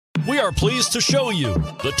We are pleased to show you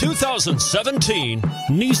the 2017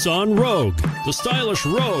 Nissan Rogue. The stylish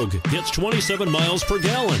Rogue gets 27 miles per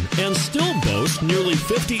gallon and still boasts nearly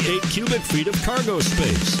 58 cubic feet of cargo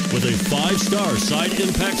space. With a 5-star side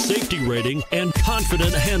impact safety rating and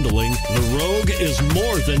confident handling, the Rogue is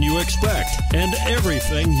more than you expect and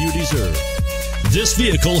everything you deserve. This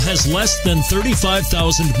vehicle has less than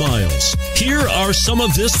 35,000 miles. Here are some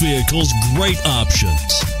of this vehicle's great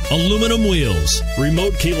options: aluminum wheels,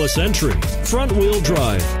 remote keyless entry, front wheel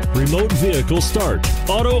drive, remote vehicle start,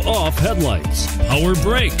 auto off headlights, power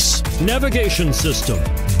brakes, navigation system,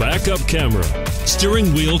 backup camera,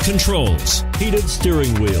 steering wheel controls, heated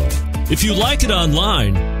steering wheel. If you like it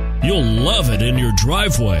online, you'll love it in your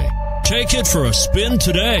driveway. Take it for a spin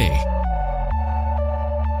today.